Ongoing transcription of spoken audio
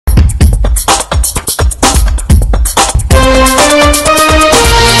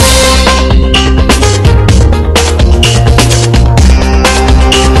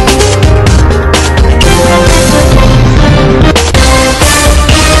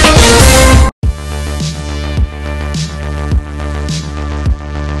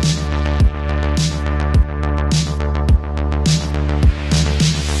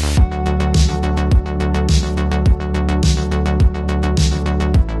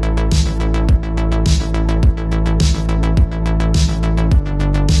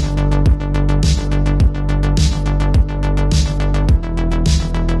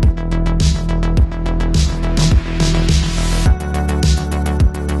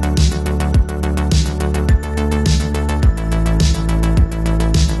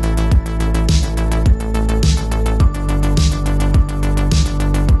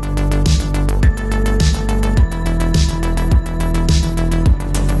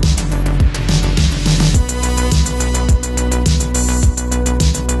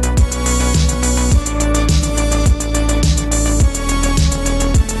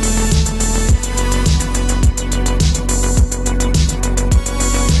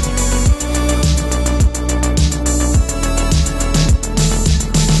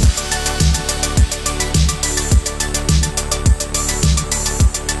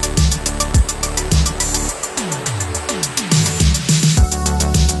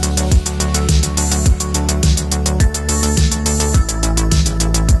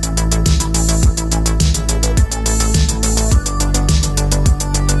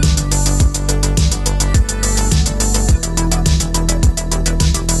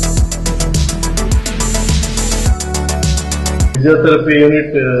Physiotherapy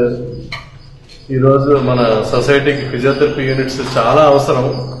unit ఈరోజు మన సొసైటీకి ఫిజియోథెరపీ యూనిట్స్ చాలా అవసరం.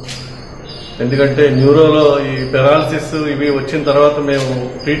 ఎందుకంటే న్యూరోలో ఈ పెరాలసిస్ ఇవి వచ్చిన తర్వాత మేము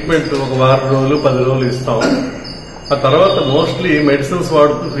ట్రీట్మెంట్ ఒక వారం రోజులు 10 రోజులు ఇస్తాం. ఆ తర్వాత మోస్ట్లీ మెడిసిన్స్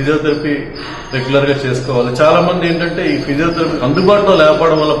వాడుతూ ఫిజియోథెరపీ రెగ్యులర్ గా చేసుకోవాలి. చాలా మంది ఏంటంటే ఈ ఫిజియోథెరపీ అందుబాటులో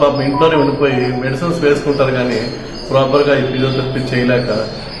లేకపోవడం వల్ల పాపం ఇంట్లోనే ఉండిపోయి మెడిసిన్స్ వేసుకుంటారు, కానీ ప్రాపర్ గా ఈ ఫిజియోథెరపీ చేయలేక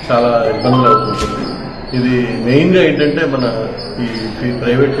చాలా ఇబ్బందులు అవుతుంటుంది. ఇది మెయిన్ గా ఏంటంటే మన ఈ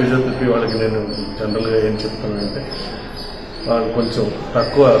ప్రైవేట్ ఫిజియోథెరపీ వాళ్ళకి నేను జనరల్ గా ఏం చెప్తానంటే వాళ్ళు కొంచెం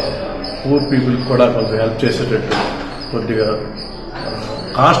తక్కువ పూర్ పీపుల్ కూడా కొంచెం హెల్ప్ చేసేటట్టు కొద్దిగా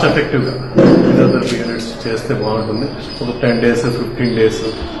కాస్ట్ ఎఫెక్టివ్ గా ఫిజియోథెరపీ యూనిట్స్ చేస్తే బాగుంటుంది. ఒక 10 days 15 days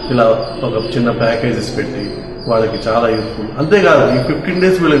ఇలా ఒక చిన్న ప్యాకేజెస్ పెట్టి వాళ్ళకి చాలా యూస్ఫుల్. అంతేకాదు ఈ 15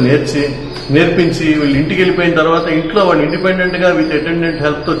 days వీళ్ళకి నేర్పించి వీళ్ళు ఇంటికి వెళ్ళిపోయిన తర్వాత ఇంట్లో వాళ్ళు ఇండిపెండెంట్ గా విత్ అటెండెంట్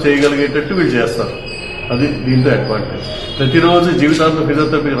హెల్ప్ తో చేయగలిగేటట్టు వీళ్ళు చేస్తారు. అది దీంతో అడ్వాంటేజ్. ప్రతిరోజు జీవితాంతం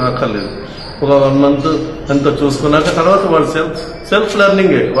ఫిజియోథెరపీ రాక్కర్లేదు. ఒక 1 month ఎంతో చూసుకున్నాక తర్వాత వాళ్ళు సెల్ఫ్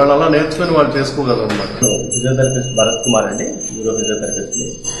లెర్నింగ్ వాళ్ళు అలా నేర్చుకుని వాళ్ళు చేసుకోగలరు అన్నమాట. ఫిజియోథెరపిస్ట్ భరత్ కుమార్ అండి, న్యూరో ఫిజియోథెరపిస్ట్.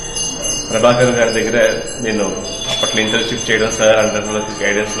 ప్రభాకర్ గారి దగ్గర నేను అప్పట్లో ఇంటర్న్షిప్ చేయడం, సార్ అండర్లో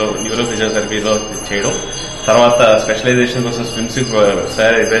గైడెన్స్ లో న్యూరో ఫిజియోథెరపీలో చేయడం, తర్వాత స్పెషలైజేషన్ కోసం స్విమ్స్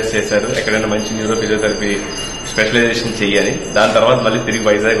సార్ అడ్వైస్ చేశారు ఎక్కడైనా మంచి న్యూరో ఫిజియోథెరపీ స్పెషలైజేషన్ చెయ్యాలి. దాని తర్వాత మళ్ళీ తిరిగి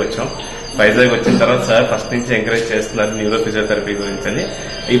వైజాగ్ వచ్చాం. వైజాగ్ వచ్చిన తర్వాత సార్ ఫస్ట్ నుంచి ఎంకరేజ్ చేస్తున్నారు న్యూరో ఫిజియోథెరపీ గురించి అని.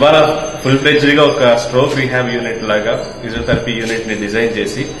 ఇవాళ ఫుల్ ఫ్లెడ్జ్డ్ గా ఒక స్ట్రోక్ రీహాబ్ యూనిట్ లాగా ఫిజియోథెరపీ యూనిట్ ని డిజైన్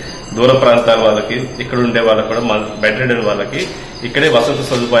చేసి దూర ప్రాంతాల వాళ్ళకి, ఇక్కడ ఉండే వాళ్ళకి కూడా, బెడ్ రిడెన్ వాళ్ళకి ఇక్కడే వసతి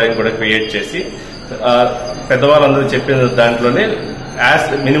సదుపాయం కూడా క్రియేట్ చేసి పెద్దవాళ్ళందరూ చెప్పిన దాంట్లోనే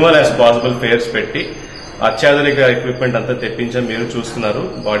మినిమల్ యాజ్ పాసిబుల్ ఫేర్స్ పెట్టి అత్యాధునిక ఎక్విప్మెంట్ అంతా తెప్పించాం. మీరు చూస్తున్నారు,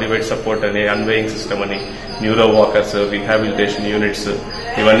 బాడీ వెయిట్ సపోర్ట్ అని, అన్వేయింగ్ సిస్టమ్ అని, న్యూరో వాకర్స్, రీహాబిలిటేషన్ యూనిట్స్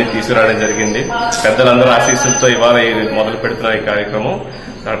ఇవన్నీ తీసుకురావడం జరిగింది. పెద్దలందరూ ఆశీస్సులతో ఇవాళ మొదలు పెడుతున్న ఈ కార్యక్రమం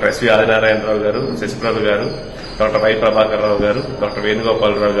డాక్టర్ ఎస్వి ఆదినారాయణరావు గారు, శశిప్రభ గారు, డాక్టర్ వై ప్రభాకర్ రావు గారు, డాక్టర్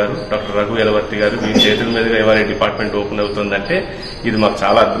వేణుగోపాలరావు గారు, డాక్టర్ రఘు యలవర్తి గారు మీ చేతుల మీదుగా ఇవాళ డిపార్ట్మెంట్ ఓపెన్ అవుతుందంటే ఇది మాకు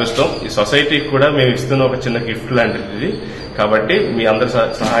చాలా అదృష్టం. ఈ సొసైటీకి కూడా మేము ఇస్తున్న ఒక చిన్న గిఫ్ట్ లాంటిది ఇది. కాబట్టి మీ అందరి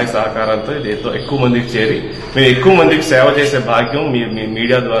సహాయ సహకారాలతో ఇది ఎంతో ఎక్కువ మందికి చేరి మేము ఎక్కువ మందికి సేవ చేసే భాగ్యం మీ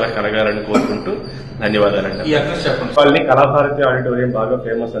మీడియా ద్వారా కలగాలని కోరుకుంటూ ధన్యవాదాలండి. వాళ్ళని కళాభారతి ఆడిటోరియం బాగా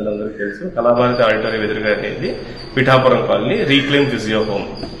ఫేమస్ అని అందరికీ తెలుసు. కళాభారతి ఆడిటోరియం ఎదురుగా అనేది పిఠాపురం కాలనీ, రీక్లెయిమ్ ఫిజియోహోమ్.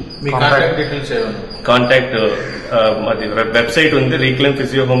 కాంటాక్ట్ మాది వెబ్సైట్ ఉంది,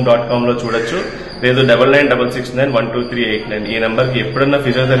 reclaimphysiohome.com లో చూడొచ్చు. లేదు 9966912389 ఈ నెంబర్ కి ఎప్పుడన్నా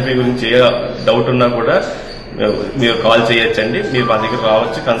ఫిజియోథెరపీ గురించి ఏ డౌట్ ఉన్నా కూడా మీరు కాల్ చేయొచ్చండి. మీరు మా దగ్గర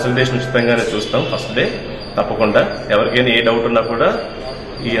రావచ్చు, కన్సల్టేషన్ ఉచితంగానే చూస్తాం ఫస్ట్ డే. తప్పకుండా ఎవరికైనా ఏ డౌట్ ఉన్నా కూడా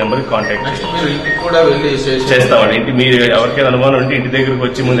ఈ నెంబర్కి కాంటాక్ట్ చేస్తామండి. ఇంటి మీరు ఎవరికైనా అనుమానం ఉంటే ఇంటి దగ్గరకు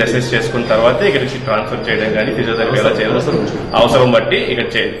వచ్చి ముందు అసెస్ చేసుకున్న తర్వాత ఇక్కడికి ట్రాన్స్ఫర్ చేయడం కానీ ఫిజియోథెరపీ ఎలా చేయాల్సిన అవసరం బట్టి ఇక్కడ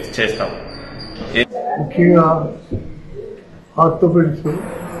చేస్తాం. ముఖ్యంగా ఆర్థోపెడిక్స్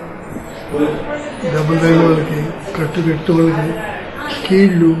డబుల్ లైన్ వాళ్ళకి, కట్టు వాళ్ళకి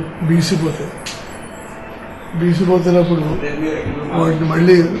కీళ్లు బీసిపోతున్నప్పుడు వాటిని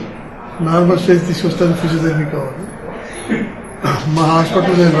మళ్ళీ నార్మల్ స్టేజ్ తీసుకొస్తానికి ఫిజియోథెరపీ కావాలి. మా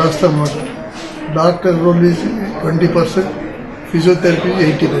హాస్పిటల్ నేను రాస్తాను అన్నమాట. Doctor role 20%, physiotherapy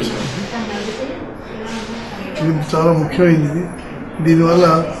 80%. ఇది చాలా ముఖ్యమైనది. దీనివల్ల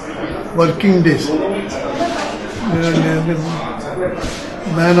వర్కింగ్ డేస్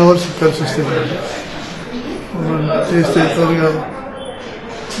మ్యాన్ అవర్స్ కలిసి వస్తాయి. చేస్తే త్వరగా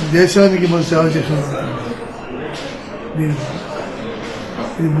దేశానికి మనం సేవ చేస్తున్నాం.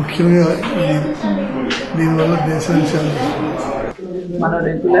 ఇది ముఖ్యంగా దీనివల్ల దేశానికి సేవ చేస్తున్నాం. మనం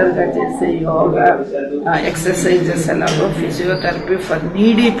రెగ్యులర్ గా చేసే యోగా, ఎక్సర్సైజెస్ ఎలాగో ఫిజియోథెరపీ ఫర్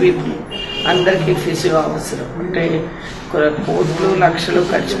నీడీ పీపుల్ అందరికీ ఫిజియో అవసరం. అంటే కోట్లు లక్షలు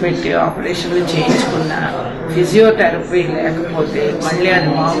ఖర్చు పెట్టి ఆపరేషన్లు చేయించుకున్న ఫిజియోథెరపీ లేకపోతే మళ్ళీ అది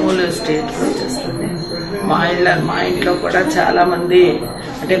మామూలు స్టేజ్కి వచ్చేస్తుంది. మా ఇంట్లో కూడా చాలా మంది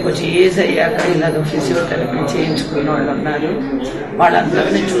అంటే కొంచెం ఏజ్ అయ్యాక ఇలాగ ఫిజియోథెరపీ చేయించుకున్న వాళ్ళు ఉన్నారు.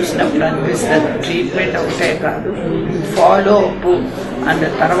 వాళ్ళందరినీ చూసినప్పుడు అనిపిస్తుంది ట్రీట్మెంట్ ఒకటే కాదు, ఫాలో అప్ అండ్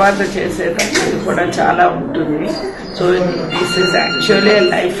తర్వాత చేసేటప్పుడు కూడా చాలా ఉంటుంది. So this is actually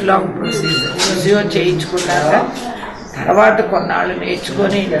life long procedure. Physio చేయించుకున్నాక తర్వాత కొన్నాళ్ళు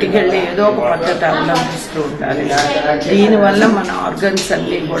నేర్చుకుని ఇంటికి వెళ్ళి ఏదో ఒక పద్ధతి అవలంబిస్తూ ఉండాలి. దీనివల్ల మన ఆర్గన్స్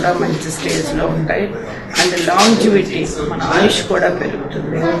అన్ని కూడా మంచి స్టేజ్ లో ఉంటాయి అండ్ లాంజివిటీ, మన ఆయుష్ కూడా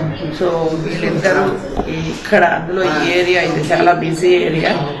పెరుగుతుంది. సో వీళ్ళిద్దరూ ఇక్కడ అందులో ఈ ఏరియా ఇది చాలా బిజీ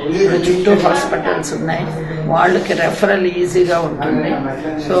ఏరియా, చుట్టూ హాస్పిటల్స్ ఉన్నాయి, వాళ్ళకి రెఫరల్ ఈజీగా ఉంటుంది.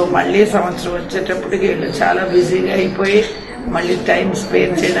 సో మళ్ళీ సంవత్సరం వచ్చేటప్పటికి వీళ్ళు చాలా బిజీగా అయిపోయి మళ్ళీ టైం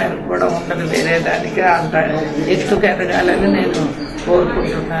స్పేర్ చేయడానికి కూడా ఉండదు వేరే దానికి. అంత ఎత్తుకు ఎదగాలని నేను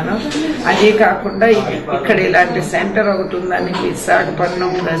కోరుకుంటున్నాను. అదే కాకుండా ఇక్కడ ఇలాంటి సెంటర్ ఒకటి ఉందని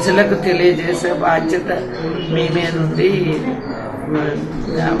విశాఖపట్నం ప్రజలకు తెలియజేసే బాధ్యత మీ మీద ఉంది.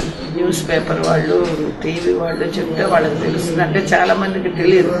 న్యూస్ పేపర్ వాళ్ళు, టీవీ వాళ్ళు చెప్తే వాళ్ళకి తెలుస్తుంది. అంటే చాలా మందికి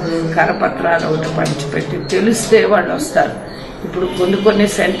తెలియదు. కరపత్రాలు ఒకటి పంచిపెట్టి తెలిస్తే వాళ్ళు వస్తారు. ఇప్పుడు కొన్ని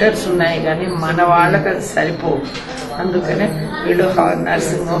సెంటర్స్ ఉన్నాయి కానీ మన వాళ్ళకి అది సరిపోవు. అందుకనే వీళ్ళు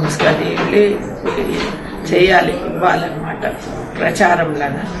నర్సింగ్ హోమ్స్ అది వెళ్ళి చేయాలి, ఇవ్వాలన్నమాట.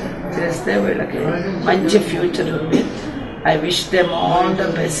 ప్రచారంలాగా చేస్తే వీళ్ళకి మంచి ఫ్యూచర్ ఉంది. I wish them all the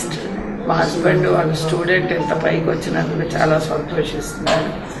best. మా హస్బెండ్ వాళ్ళ స్టూడెంట్ ఇంత పైకి వచ్చినందుకు చాలా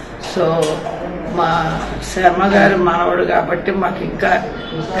సంతోషిస్తున్నారు. సో మా శర్మ గారు మనవడు కాబట్టి మాకు ఇంకా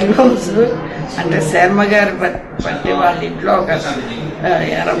క్లోజ్. అంటే శర్మ గారు బట్టి వాళ్ళ ఇంట్లో ఒక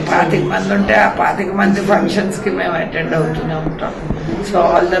 25 మంది ఉంటే ఆ 25 మంది ఫంక్షన్స్ కి మేము అటెండ్ అవుతూనే ఉంటాం. So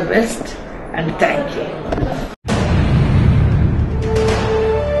all the best and thank you.